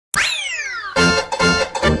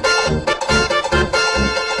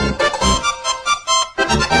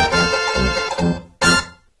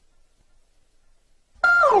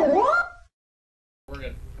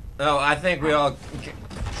Oh, I think we all.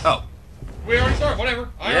 Oh. We already started. Whatever.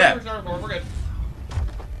 I Yeah. already started. We're good.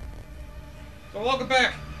 So welcome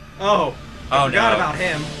back. Oh. I forgot about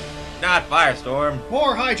him. Not Firestorm.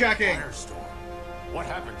 More hijacking. Firestorm. What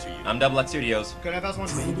happened to you? I'm Double X Studios. Could have one.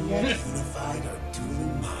 Brainiac unified our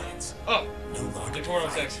dueling minds. Oh. No longer It's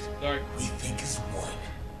 406. divided. Sorry. We think as one.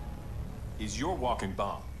 He's your walking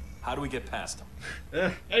bomb. How do we get past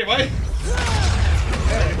him? Anyway.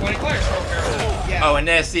 When Firestorm apparently. Yeah. Oh, and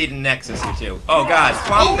there's Seed and Nexus here too. Oh God,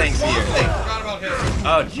 Swamp Thing's Swamp here. Thing. Forgot about him.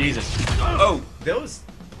 Oh Jesus. Oh. Those.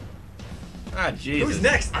 Ah Jesus. Who's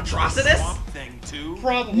next? Atrocitus? Swamp Thing 2?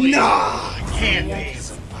 Probably. Nah, can't Brainiac be.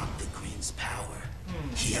 has unlocked the Green's power.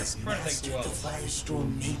 He has trying to think mastered who the else.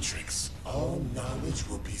 Firestorm Matrix. All knowledge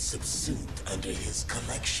will be subsumed under his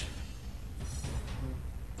collection.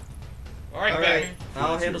 Alright, Alright. Batman. I'll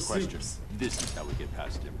To answer handle your question, soups. this is how we get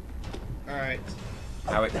past him. Alright.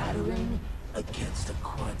 How it? Battering against a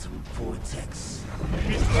quantum vortex.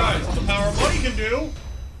 Be surprised what the power of money can do.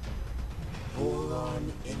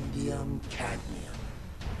 Boron, indium, cadmium.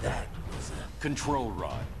 That was a Control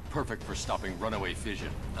rod. Perfect for stopping runaway fission.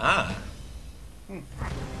 Ah. He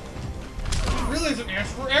really is an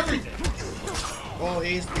answer for everything. Well,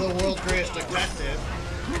 he's the world's greatest detective.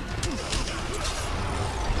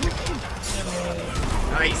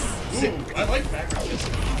 Nice. I like background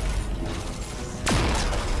music.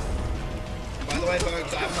 By the way,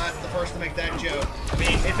 folks, I'm not the first to make that joke. I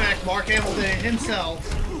mean, in fact, Mark Hamill did it himself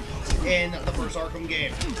in the first Arkham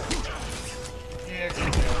game. Yeah,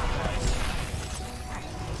 exactly.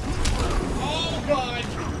 Oh God!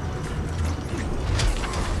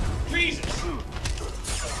 Jesus!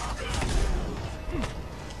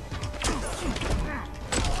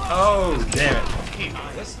 Oh damn it.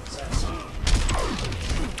 Hey, listen.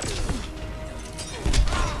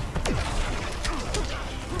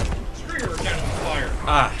 Screw your cannon fire.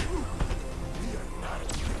 Ah.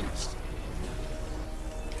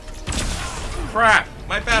 Crap!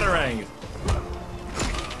 My batarang.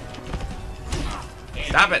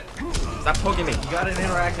 Stop it! Stop poking me. You got an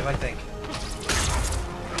interactive, I think.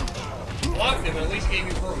 Blocked him, at least gave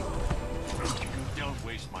you proof. Don't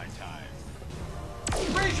waste my time.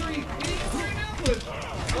 Razor, you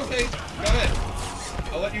Okay, go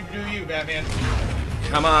ahead. I'll let you do you, Batman.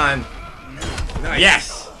 Come on. Nice.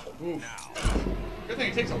 Yes. Oof. Good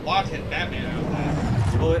thing it takes a lot to hit Batman out of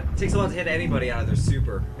that. Well, it takes a lot to hit anybody out of their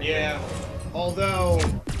super. Yeah. Although,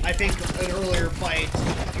 I think an earlier fight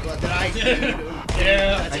that I did.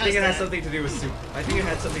 Yeah. I think it has something to do with soup. I think it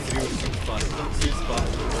had something to do with soup fun. Soup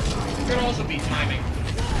fun. It could also be timing.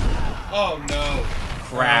 Oh no.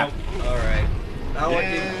 Crap. All right. Now what?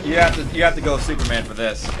 Yeah. You have to go Superman for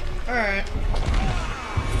this. Alright.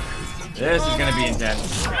 This is gonna be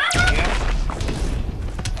intense. Yeah.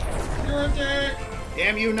 You're a dick.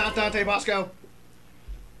 Damn you, not Dante Bosco.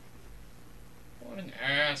 What an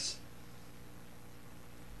ass.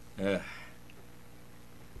 Ugh.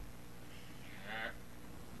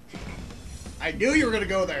 I knew you were gonna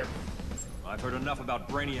go there. I've heard enough about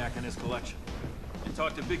Brainiac and his collection. You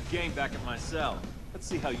talked a big game back at my cell. Let's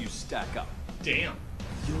see how you stack up. Damn.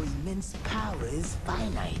 Your immense power is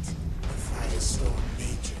finite. The Firestorm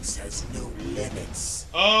Matrix has no limits.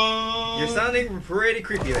 You're sounding pretty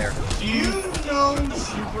creepy there. Do you know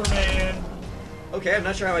Superman? Okay, I'm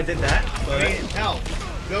not sure how I did that, I but mean, hell,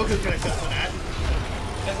 Goku can attest to that.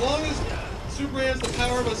 As long as Superman has the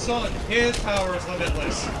power of a sun, his power is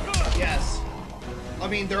limitless. Yes. I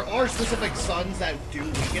mean, there are specific suns that do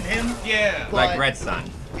weaken him. Yeah. But- Like Red Sun.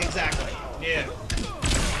 Exactly. Yeah.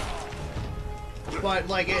 But,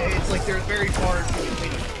 like, it's like they're very far between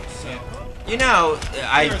them. So. You know,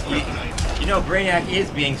 There's kryptonite. you know, Brainiac is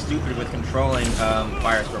being stupid with controlling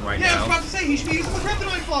Firestorm right Yeah, I was now. about to say he should be using the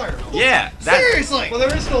kryptonite flyer. Yeah, that. Seriously! Well,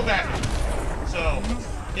 there is still Batman. So,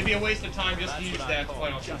 it'd be a waste of time just to use that to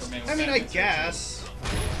fight on Superman. I mean, I guess.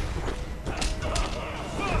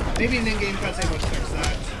 Maybe an in-game cutscene would fix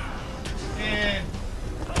that. Eh.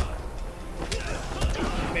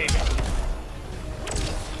 Maybe.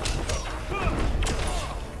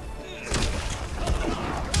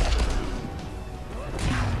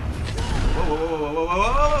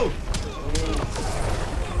 whoa.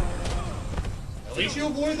 At least you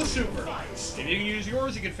avoid the super. If you can use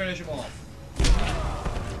yours, you can finish him off.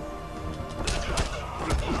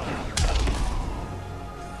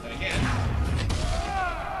 And again.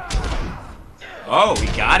 Oh, we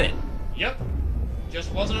got it. Yep.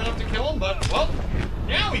 Just wasn't enough to kill him, but, well,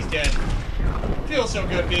 now he's dead. Feels so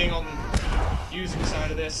good being on the using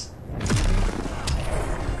side of this.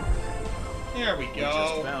 There we You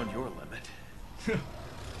just go. found your limit.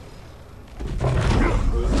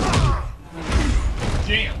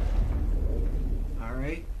 Damn.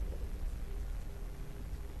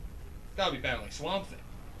 Gotta be battling Swamp Thing.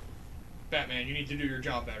 Batman, you need to do your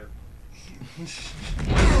job better.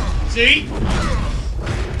 See?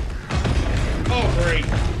 Oh, great.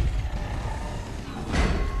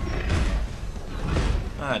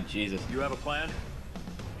 Ah, Jesus. You have a plan?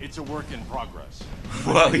 It's a work in progress.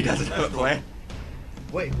 Whoa, he doesn't have a plan.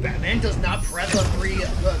 Wait, Batman does not prep the 3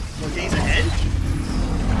 days ahead?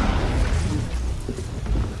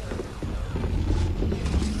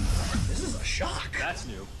 This is a shock. That's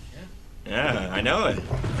new. Yeah, I know it.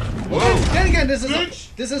 Whoa! Then again, this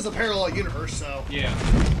is a parallel universe, so. Yeah.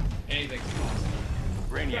 Anything's possible.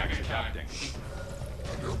 Brainiac's adapting.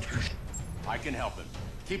 I can help him.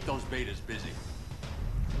 Keep those betas busy.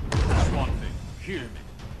 Swamp Thing, hear me.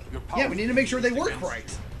 Your Yeah, we need to make sure they work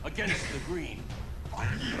right. Against the green.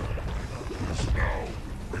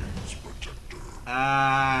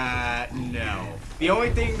 No. The only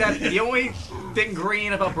thing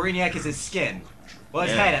green about Brainiac is his skin. Well,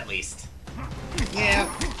 his head at least. Yeah.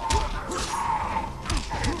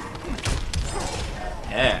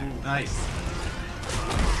 Yeah. Nice.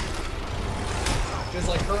 Just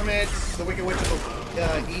like Hermit, the Wicked Witch of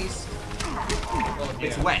the East.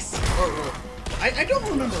 It's west. I don't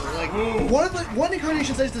remember. Like one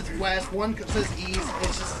incarnation says it's west, one says east.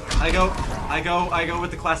 It's just I go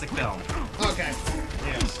with the classic film. okay.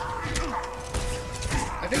 Yeah.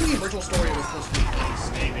 I think the original story was supposed to be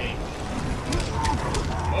east. Maybe.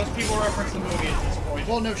 Most people reference the movie at this point.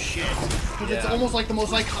 Well, no shit, because it's almost like the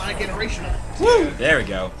most iconic iteration of it. Woo! There we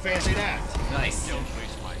go. Fancy that. Nice. Don't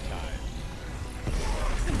waste my time.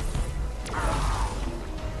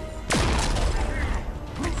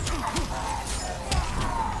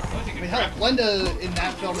 I think I mean, hell, Glenda in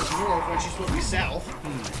that film is north when she's supposed to be south.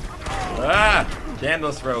 Ah! Damn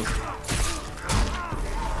those throws.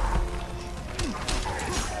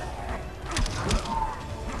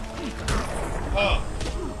 Oh.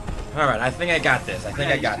 Alright, I think I got this. I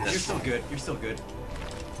think I got You're this. still good. You're still good.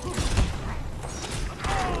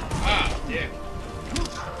 Ah, dick.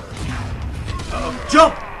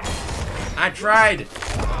 Jump! I tried!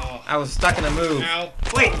 Oh. I was stuck in a move. Ow.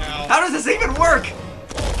 Wait, Ow. how does this even work?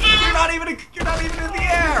 You're not even in the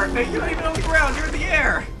air. You're not even on the ground. You're in the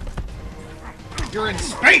air. You're in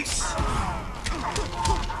space.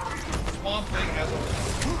 Swamp Thing has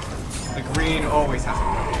a... The green always has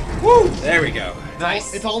a Woo! There we go.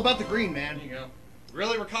 nice. It's all about the green, man. There you go.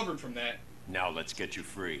 Really recovered from that. Now let's get you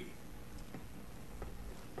free.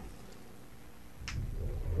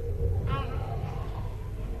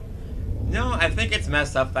 No, I think it's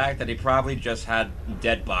messed up fact that he probably just had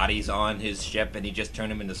dead bodies on his ship and he just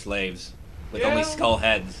turned them into slaves. With only Yeah. skull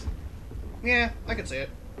heads. Yeah, I can see it.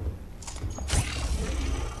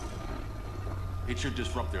 It should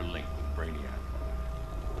disrupt their link with Brainiac.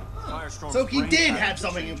 Firestorm's So he brain did pattern have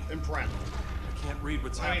something changed. in prep. I can't read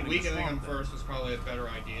what's I mean, happening. to weakening them Swamp Thing. first was probably a better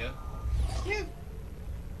idea. Yeah.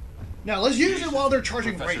 Now let's use it while they're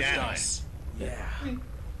charging Professor right at Stein. us. Yeah.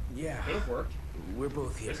 Yeah. Could have worked. We're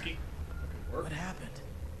both here. Risky. What happened?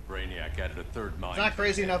 Brainiac added a third mind. It's not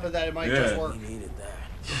crazy enough that it might Yeah. just work. We needed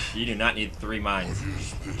that. You do not need 3 minds. Not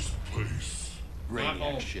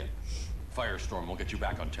home. Brainiac ship. Firestorm will get you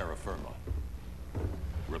back on terra firma.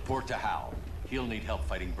 Report to Hal. He'll need help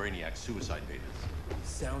fighting Brainiac's suicide betas.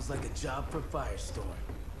 Sounds like a job for Firestorm.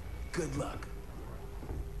 Good luck.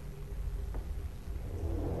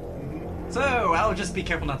 So I'll just be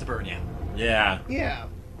careful not to burn you. Yeah. Yeah.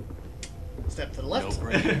 Step to the No left.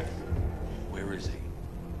 Brainiac. Where is he?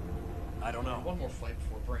 I don't know. One more fight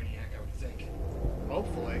before Brainiac, I would think.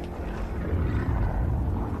 Hopefully.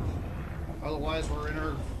 Otherwise, we're in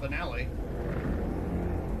our finale.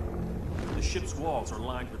 The ship's walls are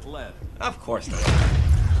lined with lead. Of course not.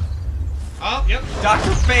 Oh, yep.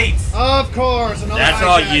 Dr. Fates. Of course, another That's hijack.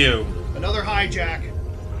 all you. Another hijack.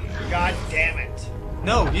 God damn it.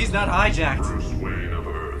 No, he's not hijacked. Bruce Wayne of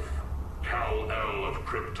Earth, Kal-El of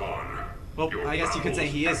Krypton. Well, I guess you could say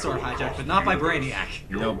he is sort of hijacked, but not by Brainiac.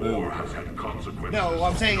 Your No boo. war has had consequences. No,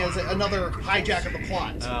 what I'm saying is another hijack of the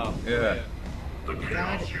plot. Oh. Yeah. The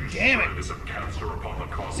chaos you damn it. spread is a cancer upon the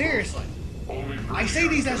cosmos. Seriously. Only I say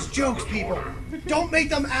these as jokes, people. Don't make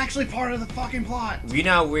them actually part of the fucking plot. You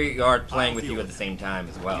know we are playing with you at the same time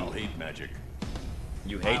as You well. hate magic.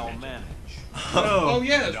 You hate I'll it. manage. Oh,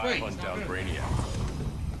 yeah, that's And I right. hunt It's down not good.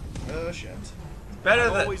 Brainiac. Oh, shit. Better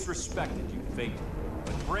I've than... always respected you, Fate.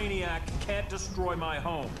 But Brainiac can't destroy my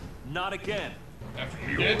home. Not again. After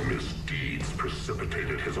you Your did. misdeeds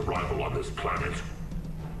precipitated his arrival on this planet.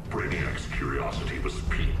 Brainiac's curiosity was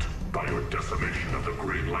piqued by your decimation of the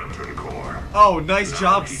Green Lantern Corps. Oh, nice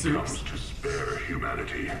job, He Soups. comes to spare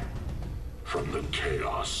humanity from the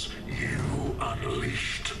chaos you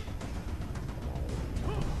unleashed.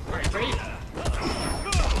 Alright, Brainiac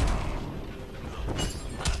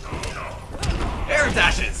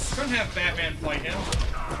have Batman fight him.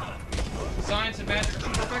 Science and magic are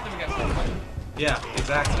super effective against him. Yeah,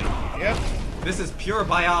 exactly. Yep. This is pure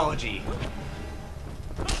biology.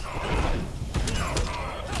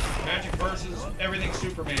 Magic versus everything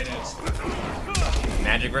Superman is.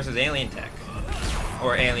 Magic versus alien tech.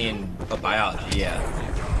 Or alien biology, yeah.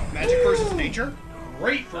 Magic versus nature.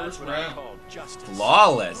 Great first round.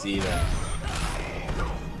 Flawless, even.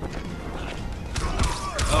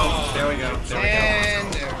 Oh, there we go. There we go.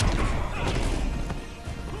 And there.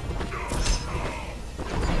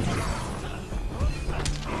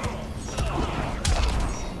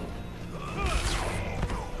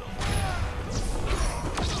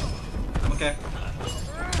 I'm okay.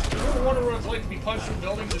 You ever wonder what it's like to be punched through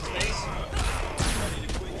buildings in space?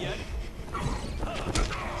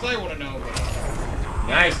 So I want to know, but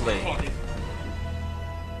Nicely. fuck it.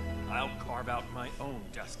 I'll carve out my own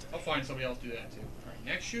destiny. I'll find somebody else to do that too. Alright,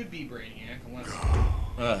 next should be Brainiac, unless...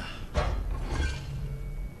 Ugh.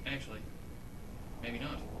 Actually, maybe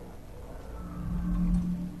not.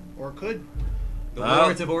 Or could. The Well-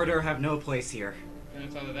 Lords of Order have no place here. And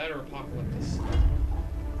it's either that or Apocalyptus.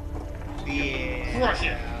 Yeah. Crush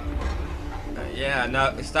it! Yeah,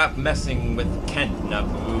 no, stop messing with Kent,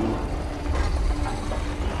 Naboo.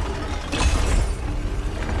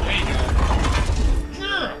 There you go.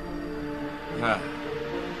 Sure! Ah.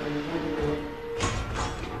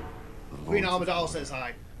 Queen Amidala says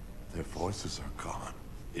hi. Their voices are gone.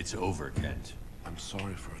 It's over, Kent. I'm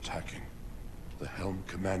sorry for attacking. The Helm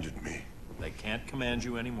commanded me. They can't command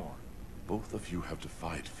you anymore. Both of you have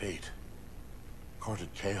defied fate.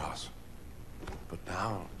 Courted chaos. But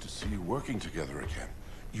now, to see you working together again,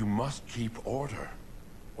 you must keep order,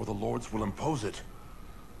 or the Lords will impose it.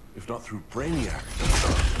 If not through Brainiac.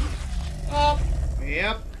 Oh!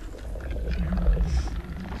 Yep.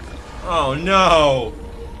 Oh no!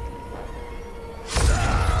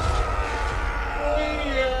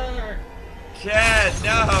 Brainiac! Kent,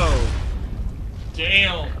 no!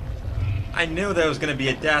 Damn! I knew there was gonna be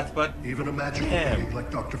a death, but Even a magical Damn. being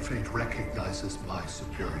like Dr. Fate recognizes my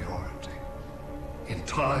superiority. In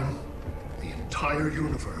time, the entire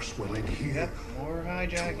universe will adhere Yep. More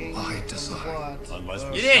hijacking. I decide. Unless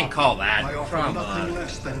you didn't call I that. offer Come nothing on.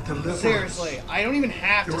 less than deliverance. Seriously, I don't even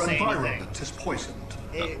have to Your say anything. environment is poisoned.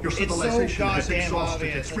 Your Your it's so civilization has goddamn exhausted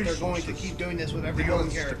obvious its that they're going to resources. keep doing this with every The villain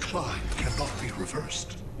Earth's character. decline cannot be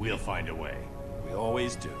reversed. we'll find a way. We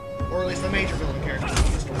always do. Or at least the major villain characters in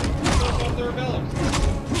the story. I thought they were villains.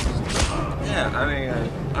 Yeah, I mean,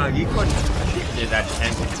 you couldn't have predicted that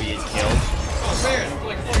Kent would be killed. Oh man,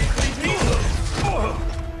 like 43 people!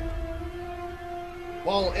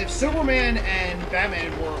 Well, if Superman and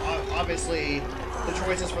Batman were obviously the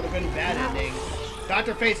choices for the good and bad ending,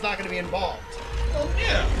 Dr. Fate's not going to be involved. Well,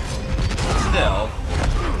 yeah. Still.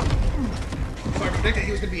 So I predicted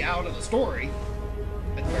he was going to be out of the story,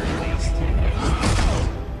 at the very least.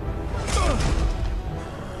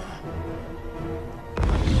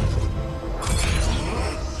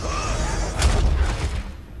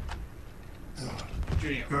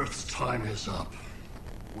 Damn. Earth's time is up.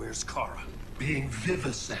 Where's Kara? Being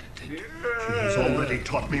vivisected. She has already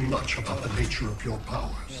taught me much about the nature of your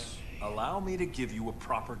powers. Allow me to give you a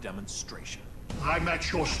proper demonstration. I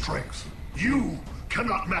match your strength. You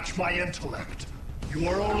cannot match my intellect. You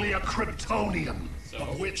are only a Kryptonian, So?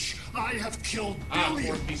 of which I have killed Ah, fourth be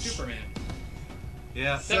billions. Superman.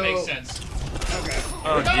 Yeah. That So- makes sense. Okay.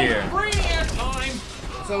 Oh dear. Brainiac time!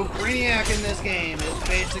 So Brainiac in this game is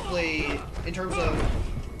basically, in terms of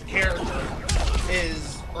character,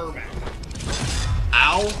 is Ermac.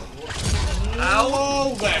 Ow! Ow!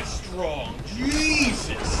 Oh, that's strong.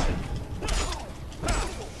 Jesus!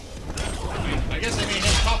 I guess they made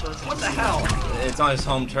him tougher. What the hell? It's on his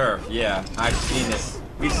home turf. Yeah, I've seen this.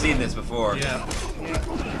 We've seen this before. Yeah. Yeah.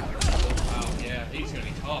 Wow, yeah, he's gonna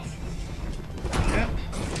be tough. Yep.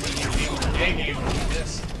 He's gonna be on the day game like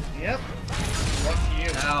this. Yep. Lucky you.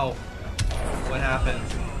 Ow. What happened?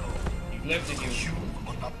 He lifted you. You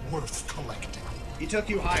are not worth collecting. He took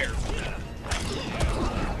you higher.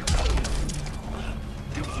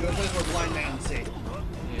 To a place where blind man can see.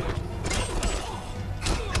 Yeah.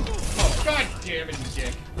 Oh, god damn it, you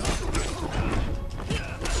dick.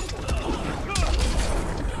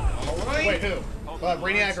 Alright. Wait, who?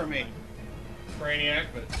 Brainiac or me? Brainiac,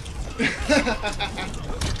 but if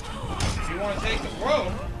you want to take the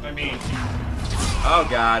throne, I mean, Oh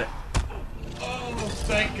god. oh,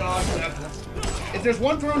 thank God for that. If there's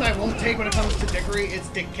one throne I won't take when it comes to dickery, it's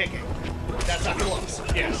dick kicking. That's not close.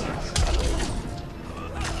 Yes.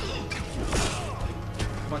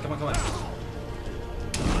 Come on, come on, come on.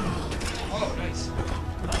 Oh, nice.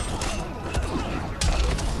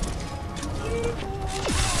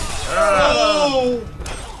 Oh!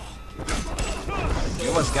 You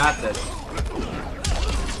almost got this.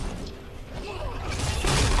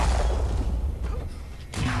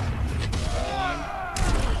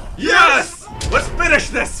 Yes! Let's finish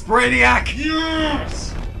this, Brainiac!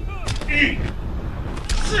 Yes! Eat!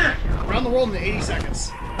 Shit! Around the world in 80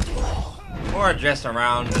 seconds. Or just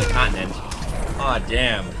around the continent. Aw,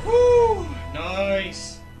 damn. Woo!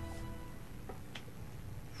 Nice.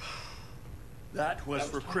 That was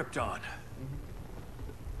for Krypton.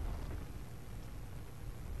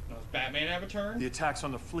 Does Batman have a turn? The attacks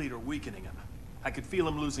on the fleet are weakening him. I could feel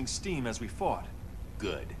him losing steam as we fought.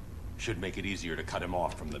 Good. Should make it easier to cut him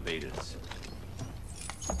off from the betas.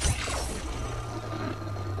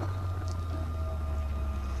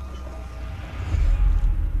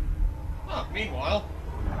 Oh, meanwhile.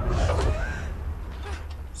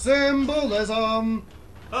 Symbolism.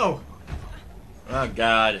 Oh, Oh,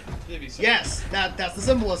 God. Maybe some- Yes, that's the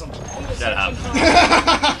symbolism. Shut up.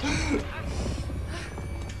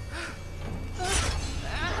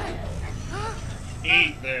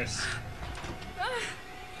 Eat this.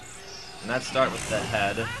 And let's start with the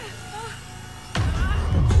head.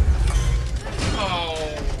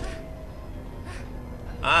 Oh.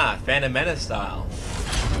 Ah, Phantom Menace style.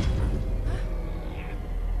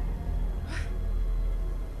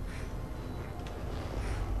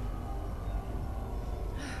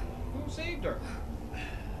 Who saved her?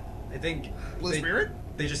 I think Blue Spirit?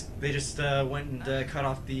 They just went and cut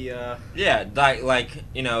off the. Yeah, like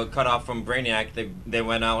you know, cut off from Brainiac. They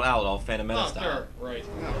went all Phantom Menace Oh, style. sure. Right.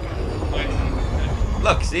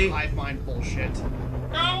 Look, see? Hive mind bullshit.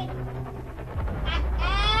 No!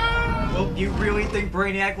 Well, you really think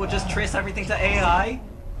Brainiac will just trace everything to AI?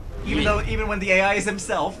 Even when the AI is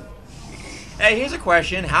himself. Hey, here's a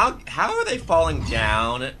question: How are they falling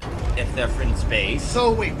down if they're in space?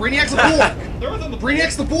 So wait, Brainiac's a Borg. They're within the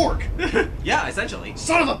Brainiac's the Borg. Yeah, essentially.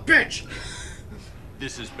 Son of a bitch.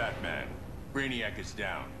 This is Batman. Brainiac is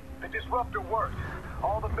down. The disruptor worked.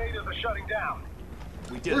 All the betas are shutting down.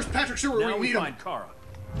 We did. Where's Patrick Stewart? Now We we need him. find Kara.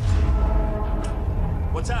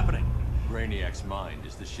 What's happening? Brainiac's mind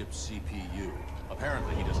is the ship's CPU.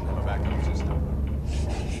 Apparently, he doesn't have a backup system.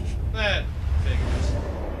 That figures.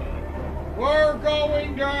 We're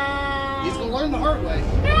going down! He's gonna learn the hard way.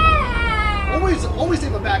 Always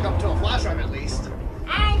leave a backup to a flash drive at least.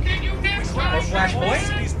 How can you get Flashpoint?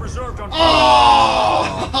 City's preserved on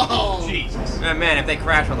Oh! Jesus. Man, if they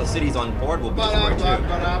crash while the city's on board, we'll be destroyed too.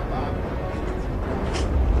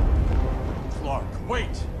 Clark,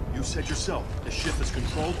 wait! You said yourself, the ship is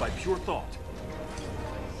controlled by pure thought.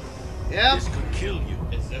 Yep. This could kill you.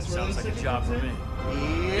 Is this where Sounds the like a city job comes for in?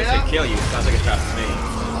 me. If they Yep. kill you, sounds like a job to me.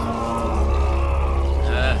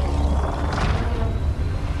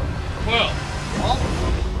 Well,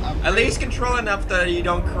 At least control enough that you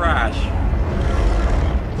don't crash.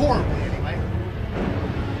 Horribly, anyway.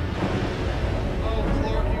 oh,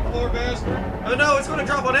 Clark, you poor bastard. Oh no, it's gonna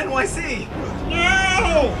drop on NYC!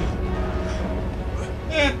 No!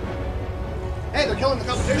 Eh. Hey, they're killing the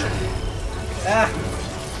competition. Ah,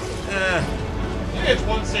 It's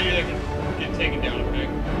one city that can get taken down a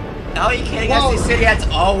peg. Are you kidding Whoa. us? The city that's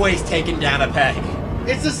always taken down a peg.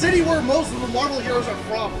 It's the city where most of the Marvel heroes are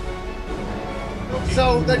from.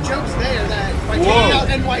 So the joke's there that by taking Whoa. out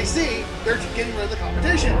NYC, they're getting rid of the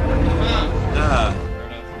competition. Ah, fair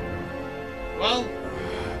enough. Well,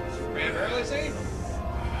 Superman barely saved him.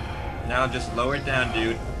 Now just lower it down,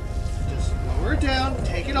 dude. Just lower it down,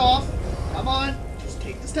 take it off. Come on, just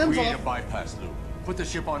take the stems Create a off. bypass loop. Put the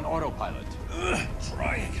ship on autopilot.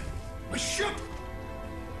 Trying. My ship!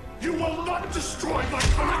 You will not destroy my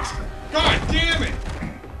collection! God damn it!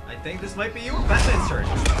 I think this might be your Batman's turn.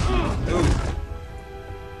 Ooh,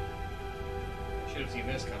 Should have seen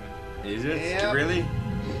this coming. is it? Yep. Really? It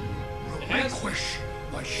has. Relinquish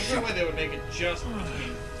my There's ship. no way they would make it just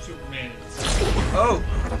between Superman and... Oh,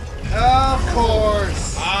 Of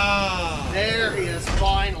course. Ah! There he is,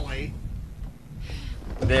 finally.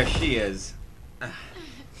 there she is.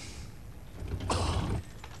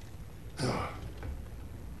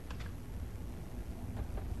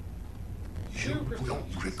 You will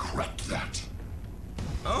regret that.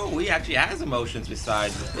 Oh, he actually has emotions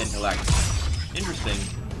besides intellect. Interesting.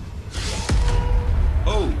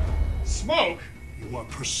 Oh, Smoke? You are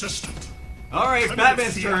persistent. Alright, it's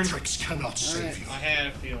Batman's turn. Theatrics cannot save you. I had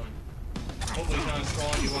a feeling. Hopefully he's not as strong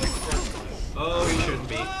as he was the first time. Oh, you shouldn't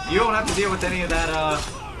be. You don't have to deal with any of that,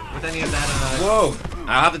 whoa!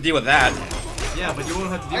 I'll have to deal with that. Yeah, but you won't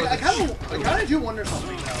have to deal I with it. kind of do wonder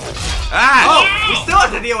something though. Ah! Oh! We still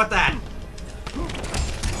have to deal with that!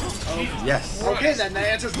 Yes. Okay, then that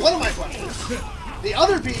answers one of my questions. The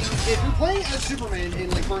other being, if you're playing as Superman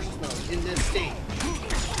in like versus mode in this stage,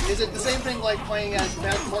 is it the same thing like playing as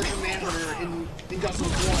Martian Manhunter in Injustice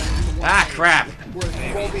 1? Ah, crap. Where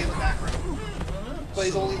he won't be in the background. But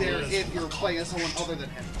he's only there if you're playing as someone other than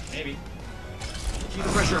him. Maybe. Keep the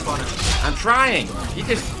pressure up on him. I'm trying. He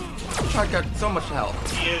just got so much health.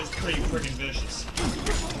 He is pretty freaking vicious.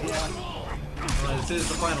 Yeah. Well, this is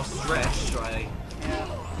the final stretch, right? Yeah.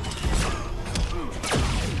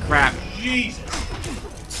 Crap. Jesus.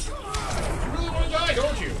 You really want to die,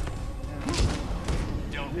 don't you?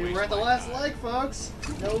 I mean, we're at the last leg, folks.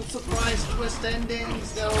 No surprise twist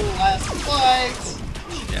endings, no last fights.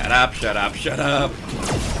 Shut up, shut up, shut up.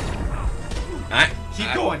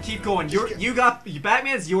 Keep going, keep going.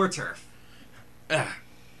 Batman's your turf.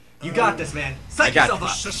 You got this, man. Psych yourself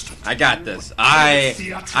up. I got this. I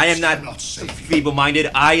am not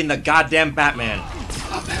feeble-minded. I am the goddamn Batman.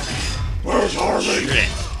 Where's Harvey? Shit.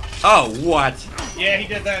 Oh, what? Yeah, he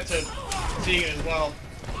did that to Tegan as well.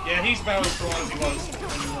 Yeah, he's about as strong as he was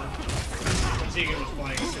when Tegan was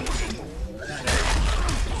playing.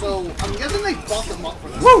 So, I'm guessing they buffed him up for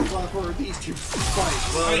this, for these two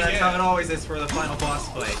fights. Well, that's how it always is for the final boss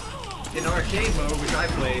fight. In arcade mode, which I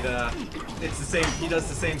played, it's the same. He does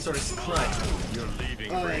the same sort of strut. You're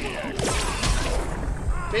leaving Brainiac.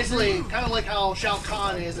 Basically, kind of like how Shao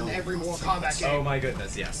Kahn is in every Mortal Kombat game. Oh my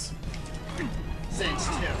goodness, yes. Since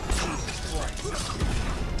 2. Jesus Christ.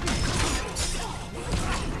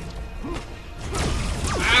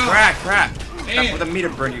 Crap. Man. That's with a meter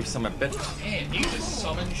burn, you son of a bitch. Man, he just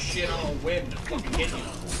summoned shit on a whim to fucking hit you.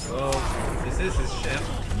 Oh, this is his ship.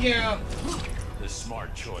 Yeah. The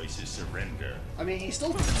smart choice is surrender. I mean, he's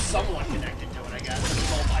still somewhat connected to it, I guess.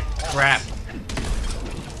 It's all by parts. Crap.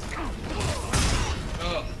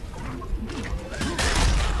 Oh.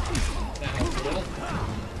 That helps a little.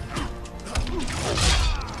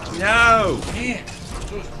 No! Man,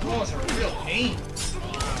 those claws are a real pain.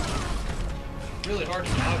 Really hard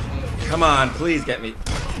to dodge those. Come on, please get me.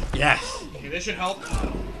 Yes. Okay, this should help.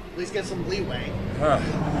 At least get some leeway.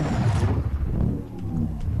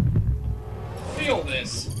 Feel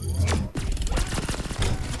this.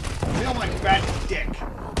 Feel my fat dick.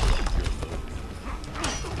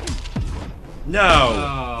 No.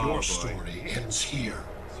 Oh, Your boy. story ends here.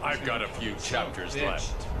 I've got a few chapters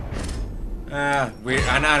left. I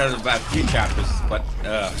know about a few chapters, but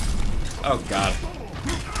oh god.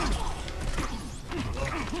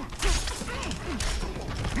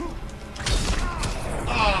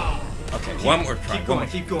 Okay, one more try.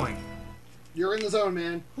 Keep going. You're in the zone,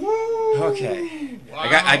 man. Okay. Wow.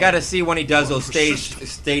 I gotta see when he does those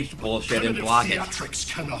staged bullshit and Primitive block it. theatrics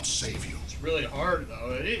cannot save you. It's really hard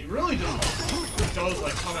though. It really does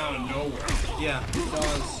like come out of nowhere. Yeah. It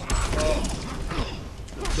does. Oh.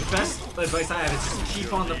 The best advice I have is just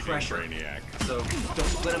keep on the pressure. Brainiac. So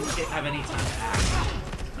don't let him have any time to act.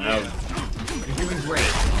 No. You're doing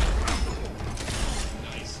great.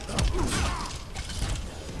 Nice.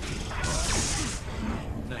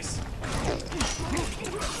 Nice.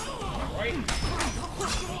 Alright.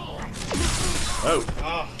 Oh.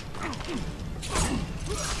 Ah.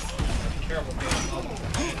 Careful, man.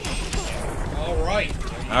 Alright.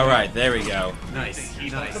 Alright, there we go. Nice.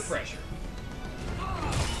 Keep up the pressure.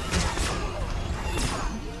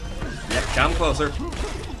 Yep, come closer.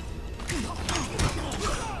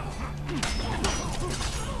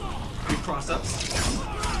 Good cross ups.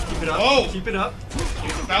 Keep it up. Oh! Keep it up. He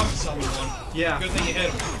was about to summon one. Yeah. Good thing you hit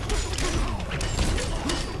him.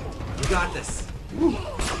 You got this.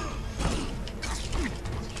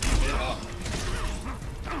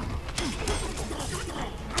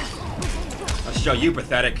 I'll show you,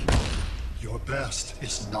 pathetic. Your best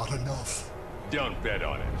is not enough. Don't bet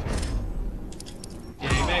on it.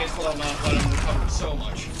 Yeah, you may as well not let him recover so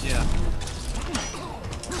much. Yeah.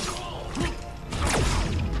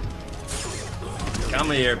 Come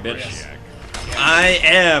here, bitch. I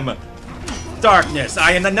am darkness.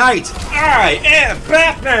 I am the night. I am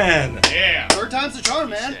Batman. Yeah. Third time's the charm,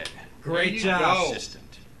 man. Great you job. go.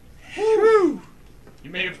 Woo. You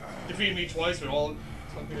may have defeated me twice, but all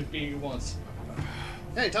something was beating you once.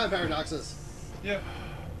 Hey, time paradoxes. Yeah.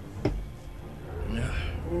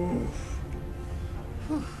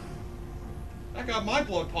 That got my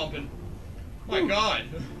blood pumping. My God.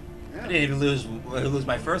 I didn't even lose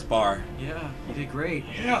my first bar. Yeah, you did great.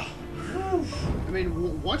 Yeah. I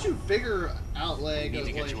mean, once you figure out, like, Need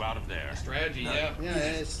to get like you out of there. Strategy, yeah. yeah,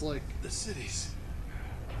 it's like, The cities.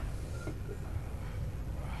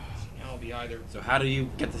 I'll be either. So how do you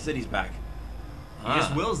get the cities back? He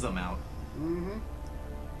just wills them out.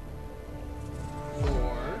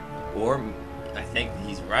 or Or I think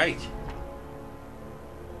he's right.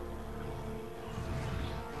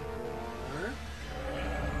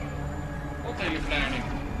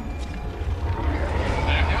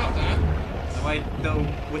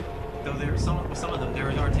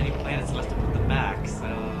 there aren't any planets left to put them back, so...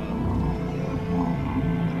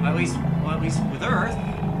 At least with Earth.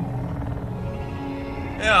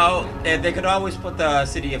 You know, they could always put the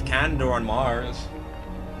city of Kandor on Mars.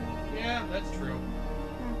 Yeah, that's true.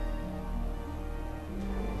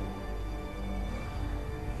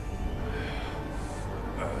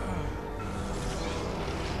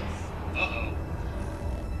 Uh-oh.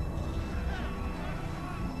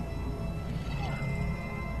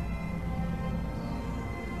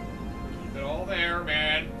 Keep it all there,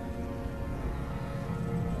 man.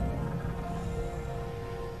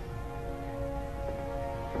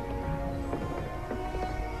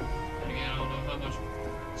 Again, I don't know how much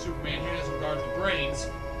Superman has in regards to brains.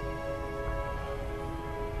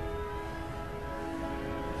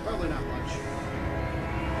 Probably not much.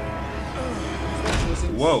 Especially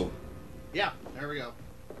since- Whoa. Yeah, there we go.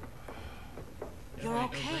 You're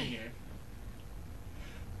okay.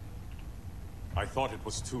 I thought it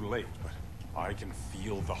was too late, but I can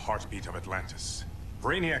feel the heartbeat of Atlantis.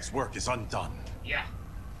 Brainiac's work is undone. Yeah.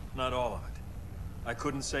 Not all of it. I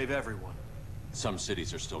couldn't save everyone. Some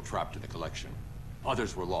cities are still trapped in the collection.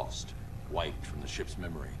 Others were lost, wiped from the ship's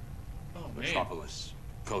memory. Oh, man. Metropolis,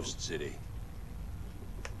 Coast City.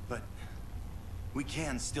 But we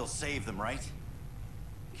can still save them, right?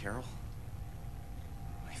 Carol?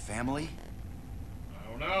 My family? I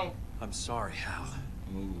don't know. I'm sorry, Hal.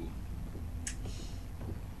 Ooh.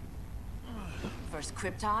 First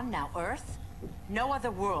Krypton, now Earth. No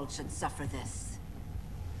other world should suffer this.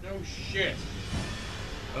 No shit.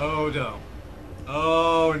 Oh no.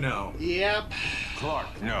 Oh no. Yep.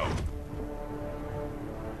 Clark, no.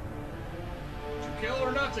 To kill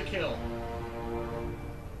or not to kill?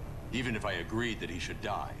 Even if I agreed that he should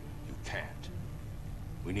die, you can't.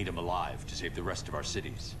 We need him alive to save the rest of our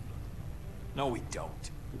cities. No, we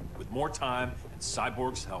don't. With more time and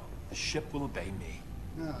Cyborg's help, the ship will obey me.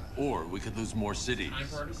 Or we could lose more cities. Time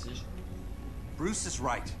for our decision. Bruce is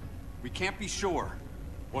right. We can't be sure.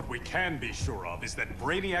 What we can be sure of is that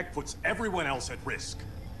Brainiac puts everyone else at risk.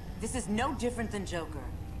 This is no different than Joker.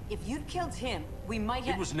 If you'd killed him, we might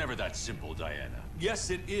have— It was never that simple, Diana. Yes,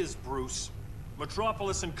 it is, Bruce.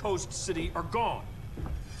 Metropolis and Coast City are gone.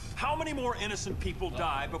 How many more innocent people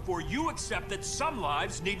die before you accept that some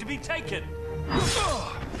lives need to be taken?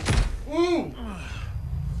 Ooh!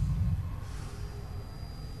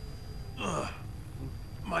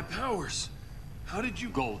 My powers. How did you—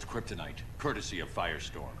 Gold kryptonite, courtesy of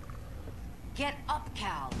Firestorm. Get up,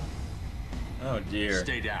 Cal. Oh dear.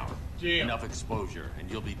 Stay down. Damn. Enough exposure, and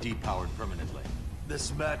you'll be depowered permanently.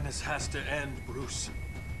 This madness has to end, Bruce.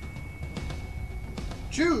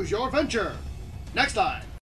 Choose your adventure. Next time.